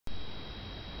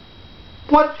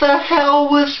What the hell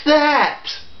was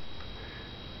that?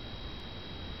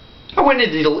 I went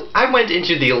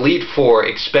into the Elite Four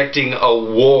expecting a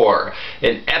war,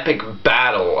 an epic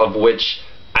battle of which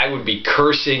I would be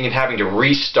cursing and having to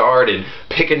restart and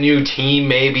pick a new team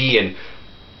maybe, and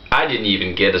I didn't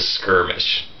even get a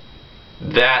skirmish.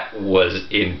 That was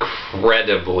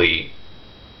incredibly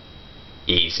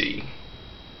easy.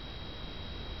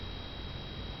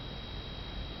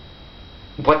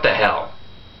 What the hell?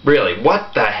 Really,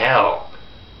 what the hell?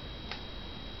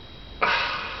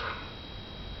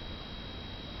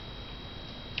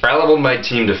 I leveled my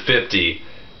team to 50,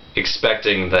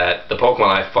 expecting that the Pokemon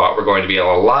I fought were going to be at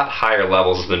a lot higher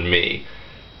levels than me.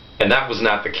 And that was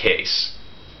not the case.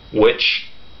 Which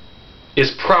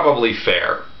is probably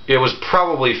fair. It was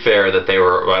probably fair that they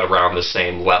were right around the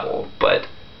same level, but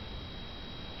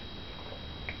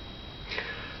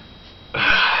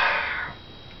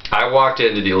I walked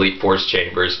into the Elite Force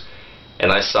chambers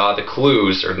and I saw the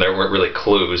clues, or they weren't really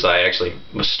clues, I actually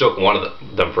mistook one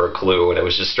of them for a clue, and it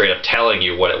was just straight up telling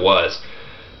you what it was.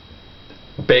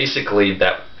 Basically,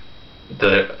 that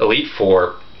the Elite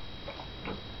Four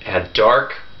had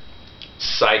Dark,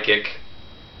 Psychic,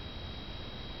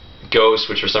 Ghost,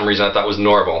 which for some reason I thought was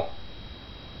normal,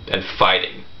 and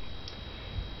Fighting,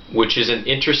 which is an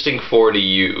interesting four to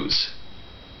use.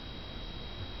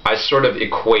 I sort of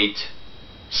equate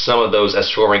some of those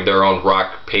as forming their own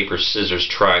rock, paper, scissors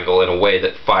triangle in a way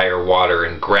that fire, water,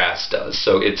 and grass does.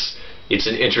 So it's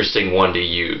an interesting one to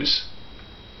use.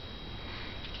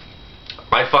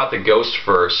 I fought the Ghost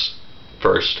first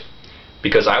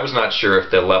because I was not sure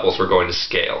if the levels were going to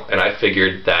scale, and I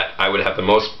figured that I would have the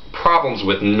most problems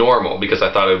with normal because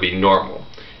I thought it would be normal.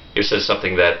 It says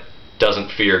something that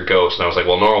doesn't fear ghosts, and I was like,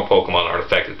 well, normal Pokemon aren't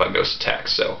affected by ghost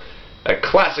attacks, so a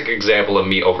classic example of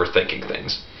me overthinking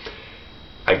things.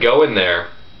 I go in there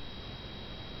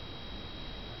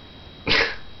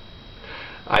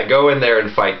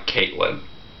and fight Caitlin,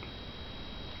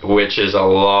 which is a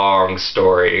long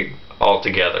story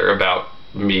altogether about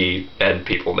me and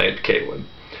people named Caitlin.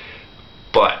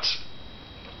 But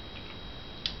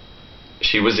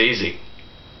she was easy.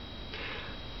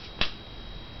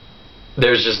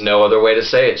 There's just no other way to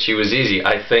say it. She was easy.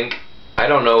 I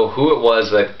don't know who it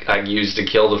was that I used to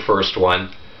kill the first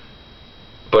one,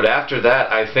 but after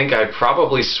that, I think I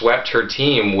probably swept her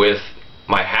team with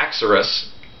my Haxorus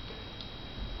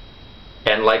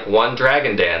and like one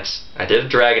Dragon Dance. I did a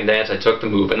Dragon Dance, I took the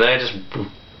move, and then I just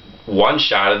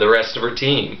one-shotted the rest of her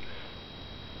team.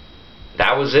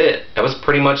 That was it. That was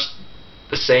pretty much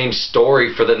the same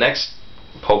story for the next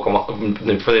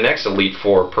Pokemon, for the next Elite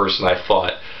Four person I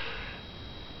fought.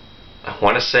 I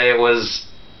want to say it was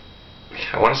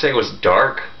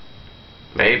Dark.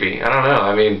 Maybe. I don't know.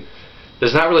 I mean,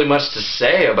 there's not really much to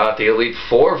say about the Elite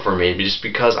Four for me, just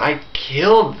because I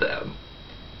killed them.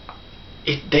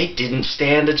 They didn't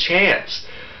stand a chance.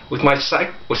 With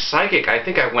Psychic, I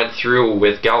think I went through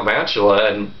with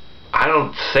Galvantula, and I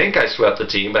don't think I swept the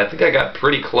team, but I think I got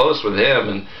pretty close with him,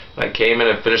 and I came in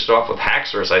and finished off with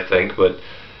Haxorus, I think, but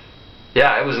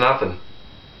yeah, it was nothing.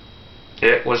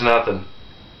 It was nothing.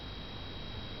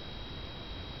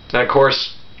 And of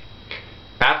course,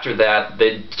 after that,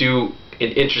 they do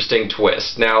an interesting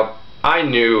twist. Now, I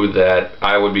knew that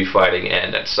I would be fighting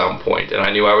N at some point, and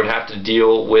I knew I would have to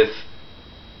deal with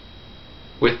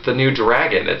the new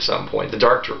dragon at some point.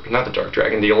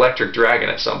 The electric dragon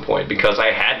at some point, because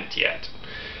I hadn't yet.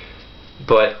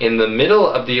 But in the middle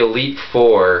of the Elite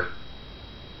Four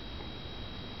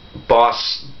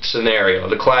boss scenario,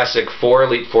 the classic 4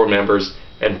 Elite Four members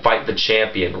and fight the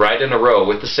champion right in a row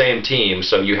with the same team,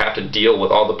 so you have to deal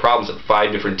with all the problems that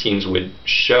 5 different teams would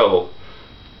show.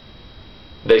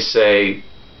 They say,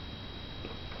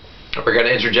 we're going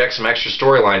to interject some extra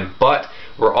storyline, but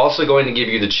we're also going to give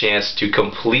you the chance to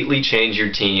completely change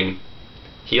your team,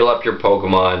 heal up your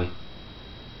Pokemon.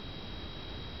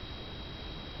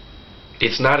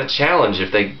 It's not a challenge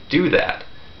if they do that.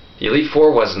 The Elite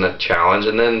Four wasn't a challenge,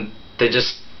 and then they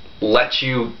just let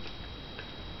you...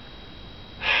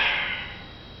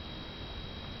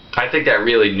 I think that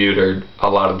really neutered a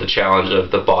lot of the challenge of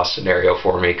the boss scenario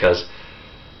for me, because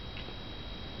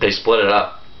they split it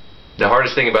up. The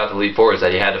hardest thing about the Elite Four is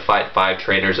that you had to fight 5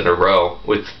 trainers in a row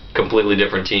with completely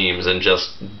different teams and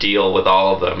just deal with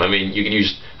all of them. I mean, you can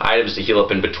use items to heal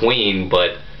up in between,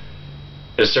 but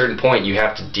at a certain point you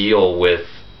have to deal with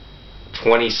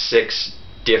 26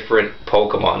 different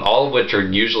Pokemon, all of which are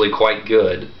usually quite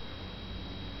good,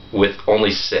 with only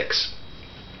 6.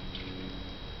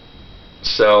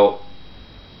 So,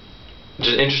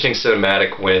 just an interesting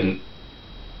cinematic when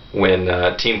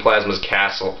Team Plasma's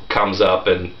castle comes up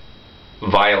and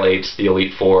violates the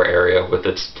Elite Four area with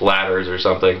its ladders or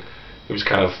something. It was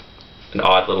kind of an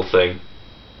odd little thing.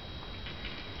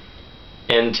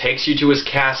 And takes you to his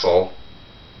castle.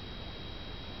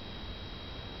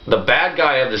 The bad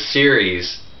guy of the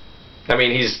series, I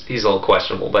mean, he's a little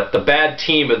questionable, but the bad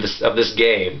team of this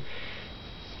game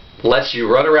lets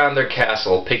you run around their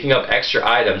castle picking up extra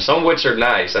items, some of which are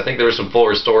nice. I think there were some full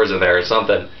restores in there or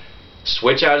something.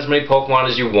 Switch out as many Pokemon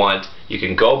as you want. You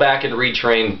can go back and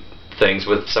retrain things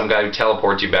with some guy who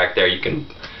teleports you back there. You can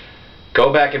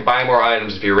go back and buy more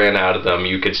items if you ran out of them.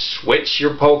 You could switch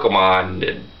your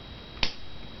Pokemon.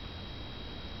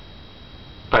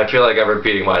 I feel like I'm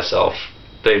repeating myself.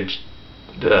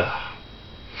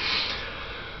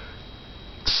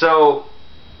 So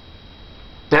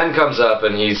Nen comes up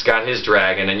and he's got his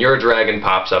dragon, and your dragon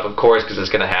pops up, of course, because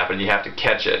it's going to happen. You have to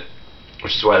catch it,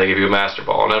 which is why they give you a Master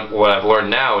Ball. And what I've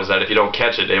learned now is that if you don't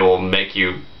catch it, they will make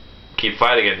you keep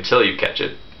fighting it until you catch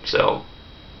it. So,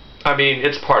 I mean,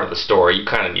 it's part of the story. You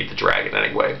kind of need the dragon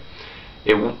anyway.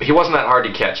 He wasn't that hard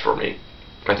to catch for me.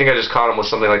 I think I just caught him with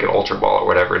something like an Ultra Ball or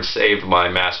whatever and saved my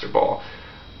Master Ball.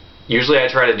 Usually I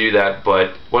try to do that,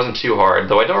 but it wasn't too hard,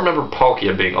 though I don't remember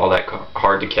Palkia being all that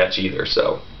hard to catch either,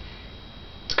 so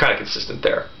it's kind of consistent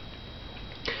there.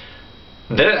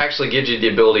 Then it actually gives you the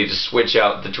ability to switch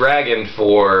out the dragon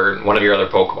for one of your other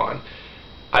Pokemon.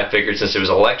 I figured since it was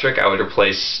electric, I would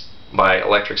replace my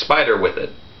electric spider with it.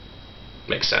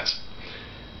 Makes sense.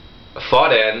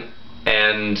 Fought in,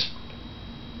 and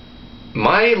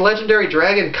my legendary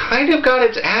dragon kind of got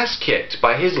its ass kicked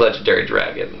by his legendary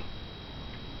dragon.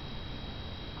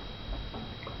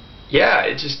 Yeah,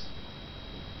 it just,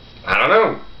 I don't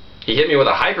know. He hit me with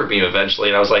a Hyper Beam eventually,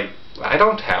 and I was like, I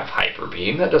don't have Hyper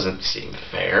Beam. That doesn't seem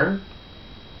fair.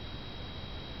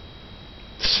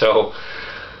 So,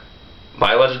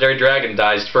 my legendary dragon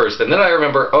dies first, and then I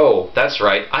remember, oh, that's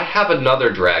right, I have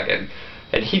another dragon,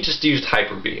 and he just used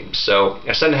Hyper Beam. So,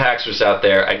 I send Haxorus out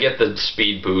there, I get the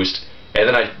speed boost, and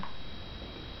then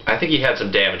I think he had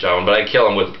some damage on him, but I kill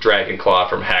him with Dragon Claw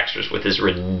from Haxorus with his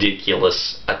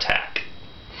ridiculous attack.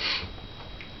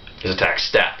 His attack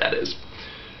stat, that is.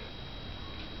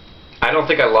 I don't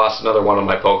think I lost another one of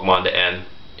my Pokemon to N.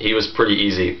 He was pretty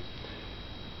easy.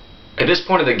 At this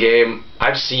point of the game,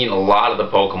 I've seen a lot of the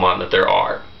Pokemon that there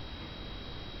are.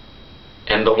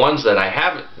 And the ones that I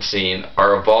haven't seen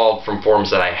are evolved from forms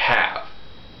that I have.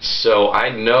 So I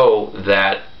know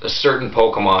that a certain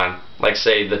Pokemon, like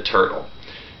say the turtle,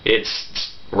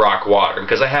 it's rock water,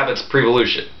 because I have its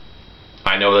pre-evolution.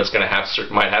 I know that's going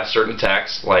to might have certain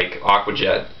attacks, like Aqua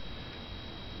Jet.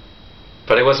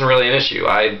 But it wasn't really an issue.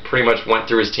 I pretty much went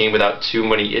through his team without too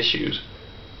many issues.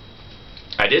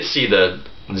 I did see the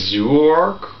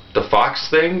Zooark, the fox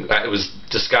thing. It was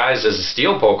disguised as a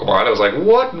steel Pokemon. I was like,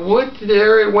 what? What?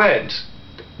 There it went.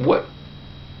 What?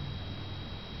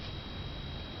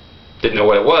 Didn't know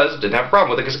what it was. Didn't have a problem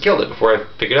with it because I killed it before I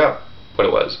figured out what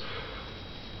it was.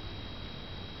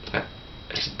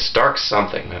 It's dark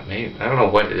something. Maybe, I don't know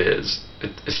what it is.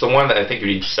 It's the one that I think you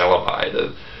need Celebi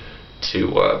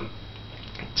to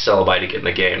Celebi to get in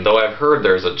the game. Though I've heard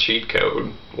there's a cheat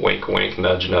code. Wink, wink,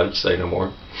 nudge, nudge. Say no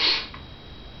more.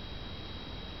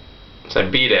 So I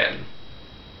beat N,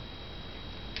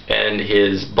 and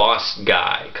his boss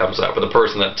guy comes up, or the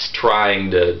person that's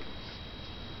trying to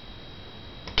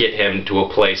get him to a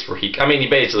place where he. I mean,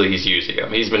 he's using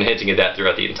him. He's been hinting at that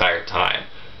throughout the entire time.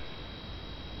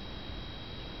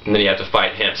 And then you have to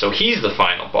fight him. So he's the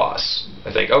final boss.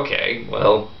 I think, okay,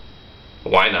 well,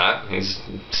 why not? He's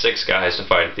 6 guys to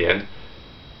fight at the end.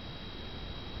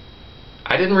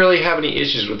 I didn't really have any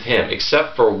issues with him,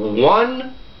 except for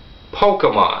one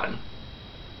Pokemon.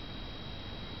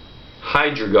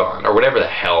 Hydreigon, or whatever the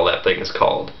hell that thing is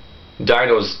called.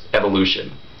 Dino's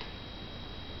Evolution.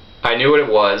 I knew what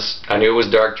it was. I knew it was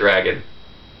Dark Dragon.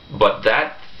 But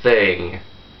that thing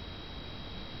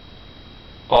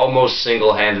almost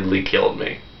single-handedly killed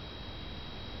me.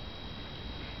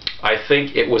 I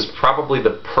think it was probably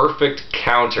the perfect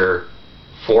counter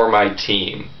for my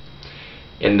team,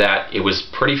 in that it was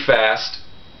pretty fast,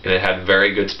 and it had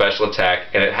very good special attack,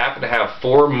 and it happened to have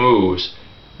 4 moves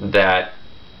that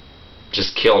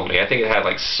just killed me. I think it had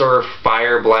like Surf,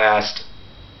 Fire Blast,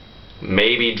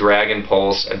 maybe Dragon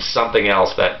Pulse, and something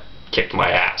else that kicked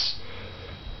my ass.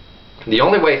 The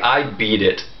only way I beat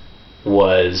it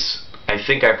was, I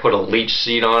think I put a Leech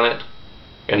Seed on it,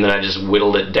 and then I just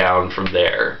whittled it down from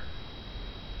there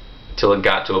till it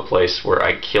got to a place where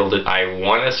I killed it, I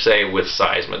want to say with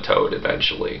Seismitoad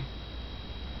eventually.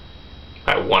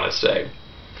 I want to say.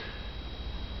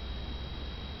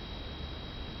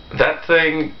 That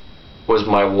thing was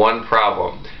my one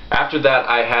problem. After that,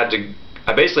 I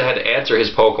I basically had to answer his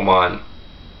Pokemon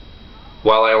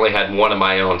while I only had one of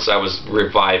my own, so I was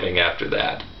reviving after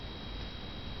that.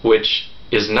 Which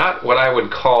is not what I would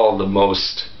call the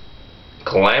most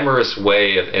glamorous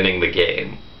way of ending the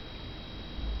game.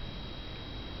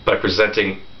 By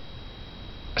presenting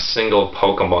a single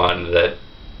Pokemon that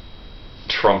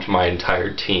trumped my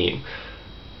entire team.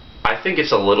 I think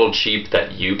it's a little cheap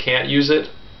that you can't use it,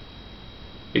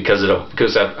 because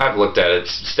I've looked at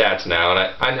its stats now,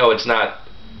 and I know it's not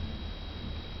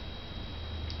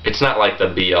like the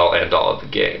be-all end-all of the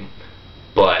game,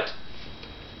 but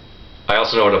I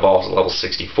also know it evolves at level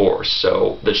 64,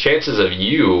 so the chances of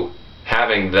you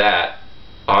having that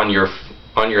on your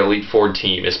Elite Four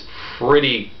team is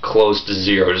pretty close to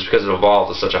zero, just because it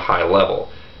evolves at such a high level.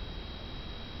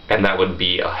 And that would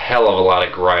be a hell of a lot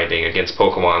of grinding against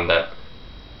Pokemon that,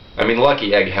 I mean,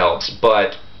 Lucky Egg helps,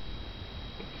 but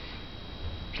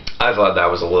I thought that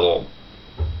was a little...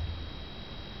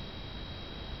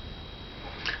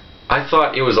 I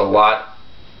thought it was a lot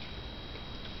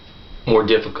more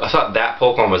difficult. I thought that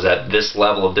Pokemon was at this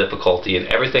level of difficulty and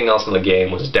everything else in the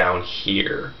game was down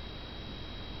here.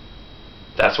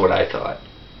 That's what I thought.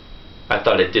 I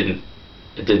thought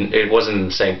it wasn't in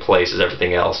the same place as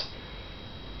everything else.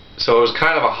 So it was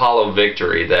kind of a hollow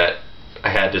victory that I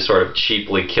had to sort of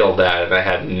cheaply kill that, and I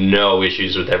had no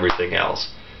issues with everything else.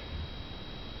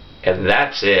 And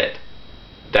that's it.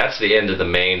 That's the end of the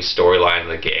main storyline of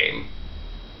the game.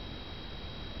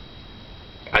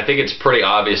 I think it's pretty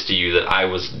obvious to you that I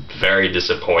was very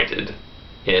disappointed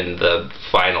in the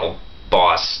final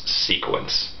boss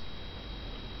sequence.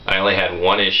 I only had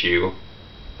one issue,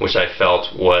 which I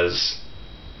felt was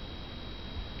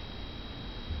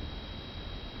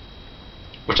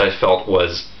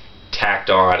tacked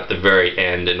on at the very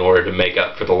end in order to make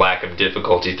up for the lack of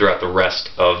difficulty throughout the rest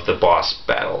of the boss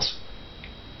battles.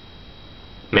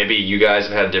 Maybe you guys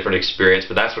have had a different experience,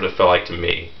 but that's what it felt like to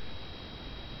me.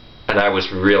 And I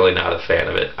was really not a fan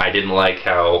of it. I didn't like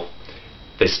how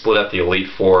they split up the Elite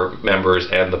Four members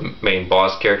and the main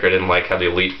boss character. I didn't like how the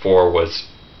Elite Four was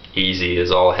easy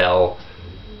as all hell.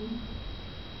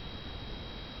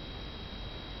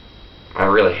 I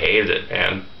really hated it,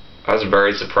 man. I was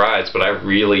very surprised, but I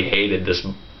really hated this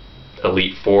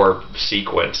Elite Four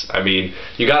sequence. I mean,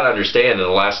 you gotta understand that the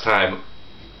last time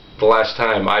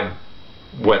I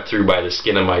went through by the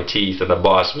skin of my teeth, and the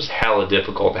boss was hella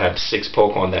difficult to have 6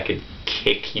 Pokemon that could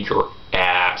kick your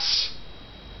ass.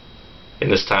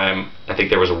 And this time, I think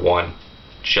there was one.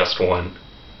 Just one.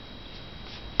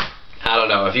 I don't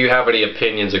know. If you have any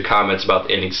opinions or comments about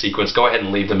the ending sequence, go ahead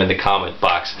and leave them in the comment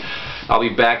box. I'll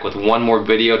be back with one more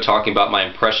video talking about my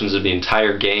impressions of the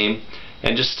entire game,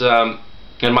 and just and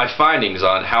my findings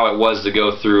on how it was to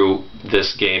go through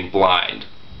this game blind.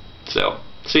 So,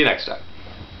 see you next time.